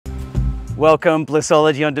Welcome,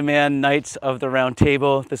 Blissology on Demand, Knights of the Round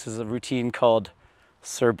Table. This is a routine called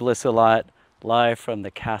Sir Bliss-A-Lot, live from the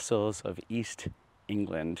castles of East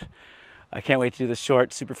England. I can't wait to do this short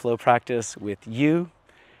Superflow practice with you,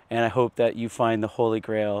 and I hope that you find the holy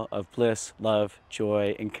grail of bliss, love,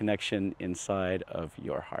 joy, and connection inside of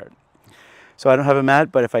your heart. So I don't have a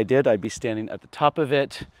mat, but if I did, I'd be standing at the top of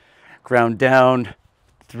it, ground down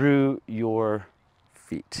through your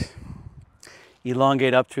feet.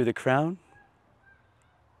 Elongate up through the crown.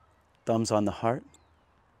 Thumbs on the heart.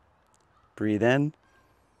 Breathe in.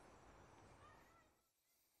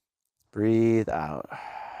 Breathe out.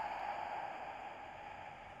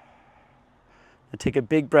 And take a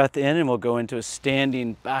big breath in, and we'll go into a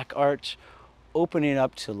standing back arch, opening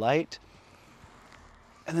up to light.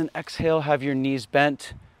 And then exhale, have your knees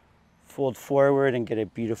bent, fold forward and get a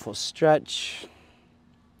beautiful stretch.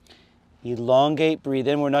 Elongate, breathe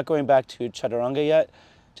in. We're not going back to chaturanga yet.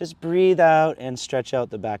 Just breathe out and stretch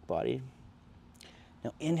out the back body.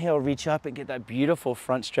 Now inhale, reach up and get that beautiful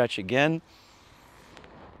front stretch again.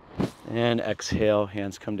 And exhale,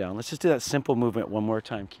 hands come down. Let's just do that simple movement one more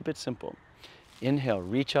time. Keep it simple. Inhale,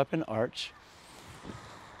 reach up and arch.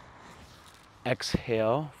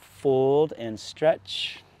 Exhale, fold and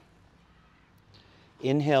stretch.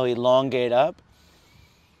 Inhale, elongate up.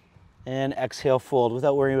 And exhale, fold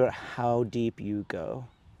without worrying about how deep you go.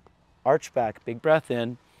 Arch back, big breath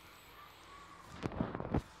in.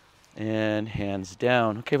 And hands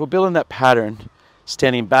down. Okay, we'll build in that pattern.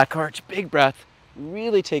 Standing back arch, big breath.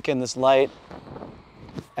 Really take in this light.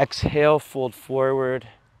 Exhale, fold forward,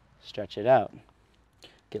 stretch it out.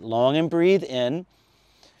 Get long and breathe in.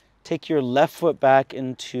 Take your left foot back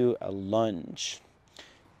into a lunge.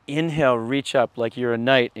 Inhale, reach up like you're a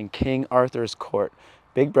knight in King Arthur's court.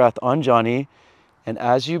 Big breath on Johnny. And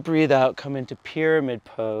as you breathe out, come into pyramid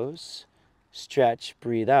pose. Stretch,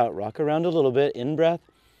 breathe out. Rock around a little bit. In breath.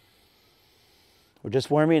 We're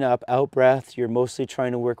just warming up. Out breath. You're mostly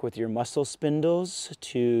trying to work with your muscle spindles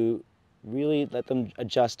to really let them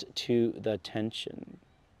adjust to the tension.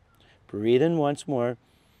 Breathe in once more.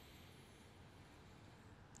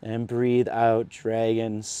 And breathe out.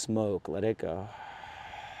 Dragon smoke. Let it go.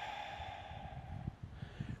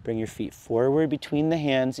 Bring your feet forward between the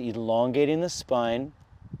hands, elongating the spine.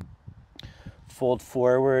 Fold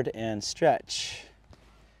forward and stretch.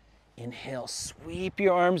 Inhale, sweep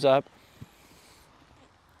your arms up.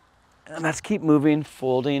 And let's keep moving,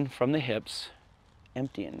 folding from the hips,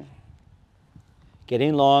 emptying.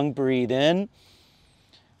 Getting long, breathe in.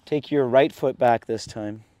 Take your right foot back this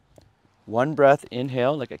time. One breath,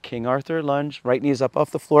 inhale, like a King Arthur lunge. Right knee's up off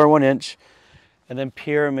the floor 1 inch. And then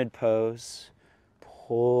pyramid pose.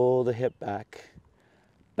 Pull the hip back.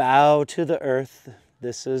 Bow to the earth.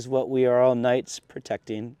 This is what we are all knights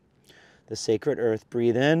protecting. The sacred earth.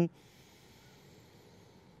 Breathe in.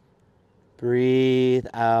 Breathe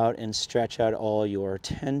out and stretch out all your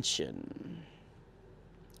tension.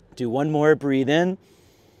 Do one more. Breathe in.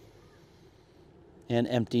 And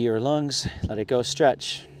empty your lungs. Let it go.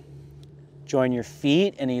 Stretch. Join your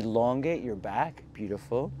feet and elongate your back.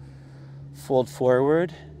 Beautiful. Fold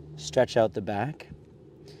forward. Stretch out the back.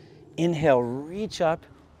 Inhale, reach up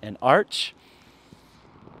and arch.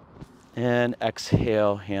 And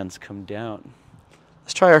exhale, hands come down.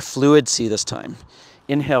 Let's try our fluid C this time.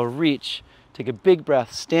 Inhale, reach. Take a big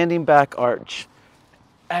breath, standing back arch.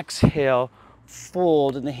 Exhale,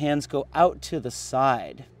 fold, and the hands go out to the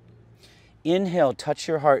side. Inhale, touch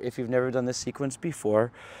your heart if you've never done this sequence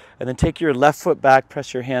before. And then take your left foot back,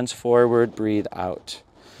 press your hands forward, breathe out.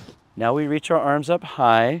 Now we reach our arms up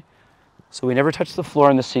high. So we never touch the floor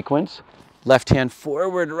in the sequence. Left hand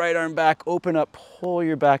forward, right arm back, open up, pull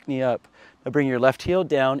your back knee up. Now bring your left heel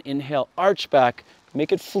down, inhale, arch back,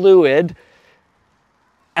 make it fluid.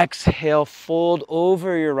 Exhale, fold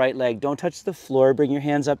over your right leg. Don't touch the floor. Bring your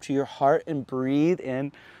hands up to your heart and breathe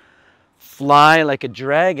in. Fly like a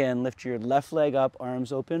dragon. Lift your left leg up,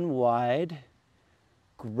 arms open wide.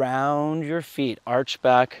 Ground your feet. Arch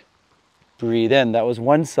back. Breathe in. That was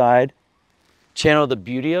one side. Channel the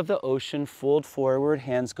beauty of the ocean. Fold forward.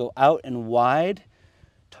 Hands go out and wide.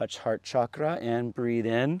 Touch heart chakra and breathe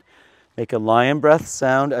in. Make a lion breath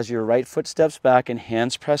sound as your right foot steps back and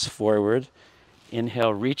hands press forward.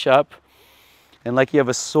 Inhale, reach up. And like you have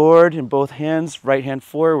a sword in both hands, right hand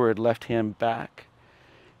forward, left hand back.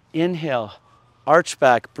 Inhale, arch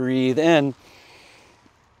back, breathe in.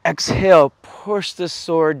 Exhale, push the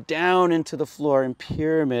sword down into the floor in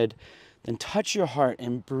pyramid. Then touch your heart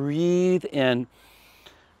and breathe in.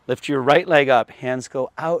 Lift your right leg up, hands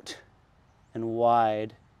go out and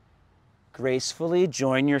wide. Gracefully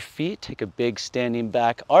join your feet, take a big standing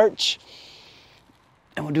back arch.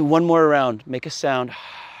 And we'll do one more round. Make a sound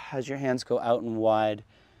as your hands go out and wide.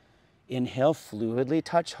 Inhale, fluidly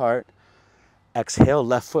touch heart. Exhale,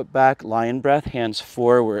 left foot back, lion breath, hands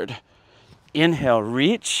forward. Inhale,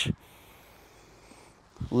 reach.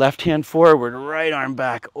 Left hand forward, right arm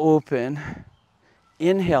back, open.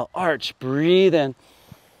 Inhale, arch, breathe in.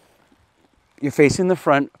 You're facing the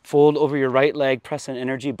front, fold over your right leg, press an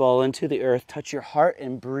energy ball into the earth, touch your heart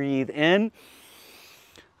and breathe in.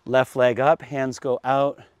 Left leg up, hands go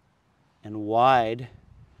out and wide.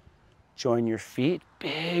 Join your feet,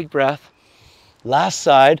 big breath. Last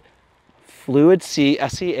side, fluid C,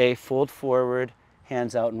 S-E-A, fold forward,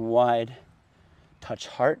 hands out and wide. Touch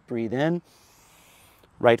heart, breathe in.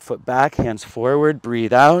 Right foot back, hands forward,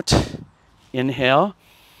 breathe out. Inhale.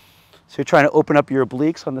 So you're trying to open up your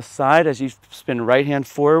obliques on the side as you spin right hand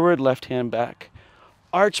forward, left hand back.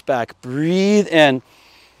 Arch back, breathe in.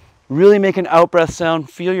 Really make an out breath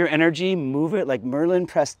sound. Feel your energy, move it like Merlin,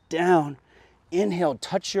 press down. Inhale,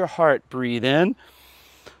 touch your heart, breathe in.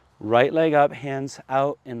 Right leg up, hands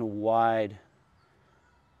out and wide.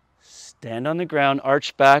 Stand on the ground,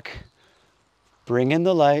 arch back, bring in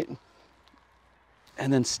the light,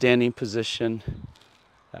 and then standing position.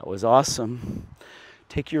 That was awesome.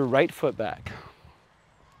 Take your right foot back.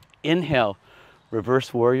 Inhale,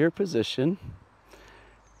 reverse warrior position.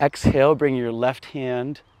 Exhale, bring your left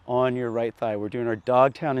hand on your right thigh. We're doing our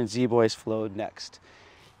Dogtown and Z-Boys flow next.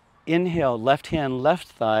 Inhale, left hand, left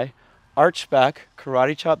thigh. Arch back,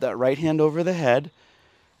 karate chop that right hand over the head.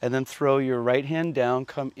 And then throw your right hand down,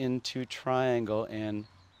 come into triangle and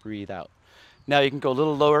breathe out. Now you can go a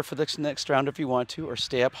little lower for this next round if you want to, or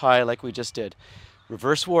stay up high like we just did.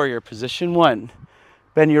 Reverse warrior, position one.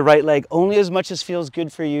 Bend your right leg only as much as feels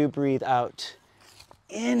good for you. Breathe out.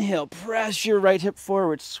 Inhale, press your right hip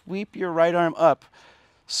forward. Sweep your right arm up.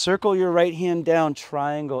 Circle your right hand down,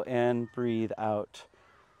 triangle, and breathe out.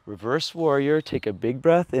 Reverse warrior, take a big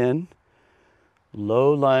breath in.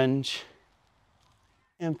 Low lunge,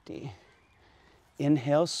 empty.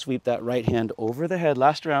 Inhale, sweep that right hand over the head.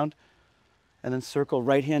 Last round. And then circle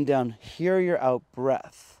right hand down. Hear your out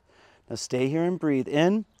breath. Now stay here and breathe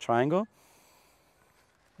in, triangle.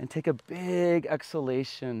 And take a big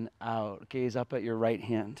exhalation out. Gaze up at your right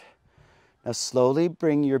hand. Now slowly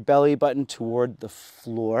bring your belly button toward the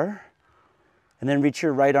floor. And then reach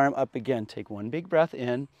your right arm up again. Take one big breath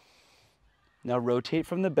in. Now rotate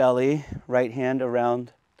from the belly, right hand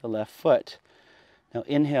around the left foot. Now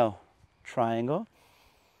inhale, triangle.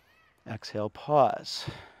 Exhale, pause.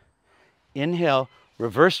 Inhale,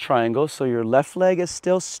 reverse triangle, so your left leg is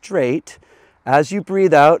still straight. As you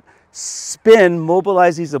breathe out, spin,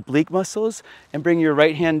 mobilize these oblique muscles, and bring your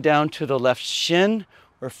right hand down to the left shin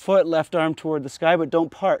or foot, left arm toward the sky, but don't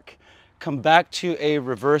park. Come back to a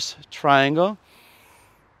reverse triangle.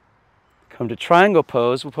 Come to triangle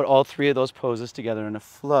pose. We'll put all three of those poses together in a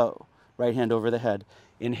flow. Right hand over the head.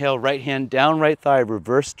 Inhale, right hand down, right thigh,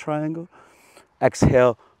 reverse triangle.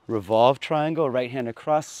 Exhale, revolve triangle, right hand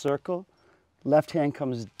across, circle. Left hand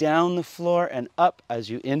comes down the floor and up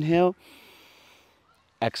as you inhale.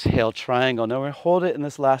 Exhale, triangle. Now we're going to hold it in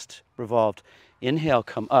this last revolved. Inhale,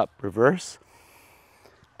 come up, reverse.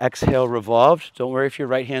 Exhale, revolved. Don't worry if your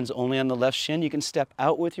right hand's only on the left shin. You can step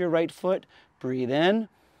out with your right foot. Breathe in.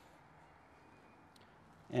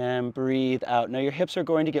 And breathe out. Now your hips are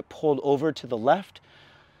going to get pulled over to the left.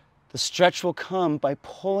 The stretch will come by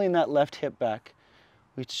pulling that left hip back.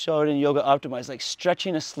 We showed in Yoga Optimized, like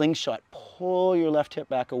stretching a slingshot. Pull your left hip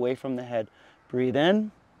back away from the head. Breathe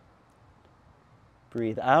in.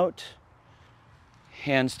 Breathe out.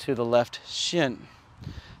 Hands to the left shin.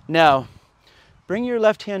 Now, bring your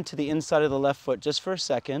left hand to the inside of the left foot just for a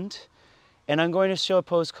second. And I'm going to show a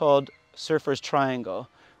pose called Surfer's Triangle,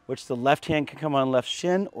 which the left hand can come on left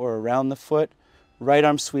shin or around the foot. Right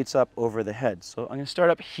arm sweeps up over the head. So I'm going to start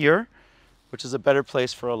up here, which is a better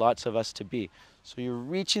place for lots of us to be. So you're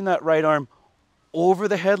reaching that right arm over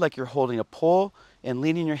the head like you're holding a pole and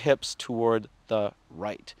leaning your hips toward the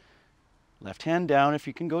right. Left hand down if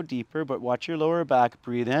you can go deeper, but watch your lower back.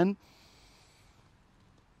 Breathe in.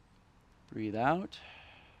 Breathe out.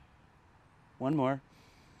 One more.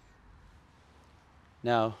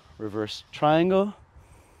 Now, reverse triangle.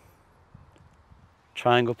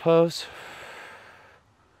 Triangle pose.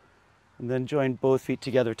 And then join both feet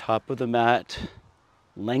together, top of the mat.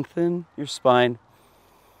 Lengthen your spine.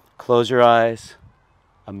 Close your eyes.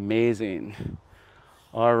 Amazing.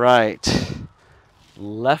 All right.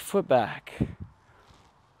 Left foot back.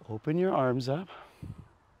 Open your arms up.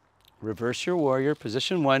 Reverse your warrior,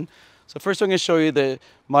 position one. So first I'm going to show you the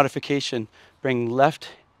modification. Bend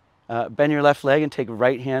your left leg and take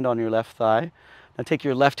right hand on your left thigh. Now take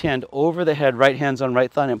your left hand over the head, right hand's on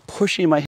right thigh, and I'm pushing my